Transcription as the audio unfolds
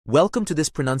Welcome to this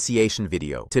pronunciation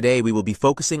video. Today we will be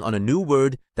focusing on a new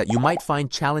word that you might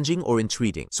find challenging or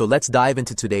intriguing. So let's dive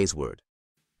into today's word.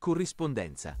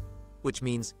 Corrispondenza, which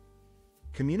means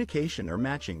communication or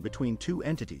matching between two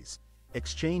entities,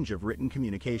 exchange of written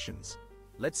communications.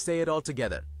 Let's say it all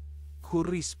together.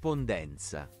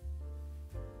 Corrispondenza.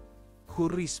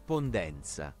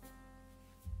 Corrispondenza.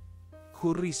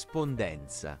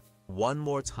 Corrispondenza. One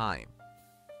more time.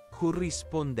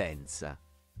 Corrispondenza.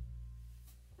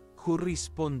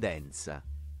 Corrispondenza.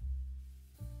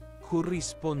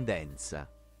 Corrispondenza.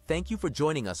 Thank you for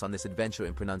joining us on this adventure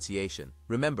in pronunciation.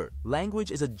 Remember, language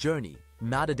is a journey,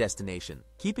 not a destination.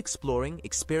 Keep exploring,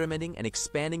 experimenting, and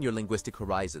expanding your linguistic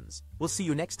horizons. We'll see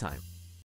you next time.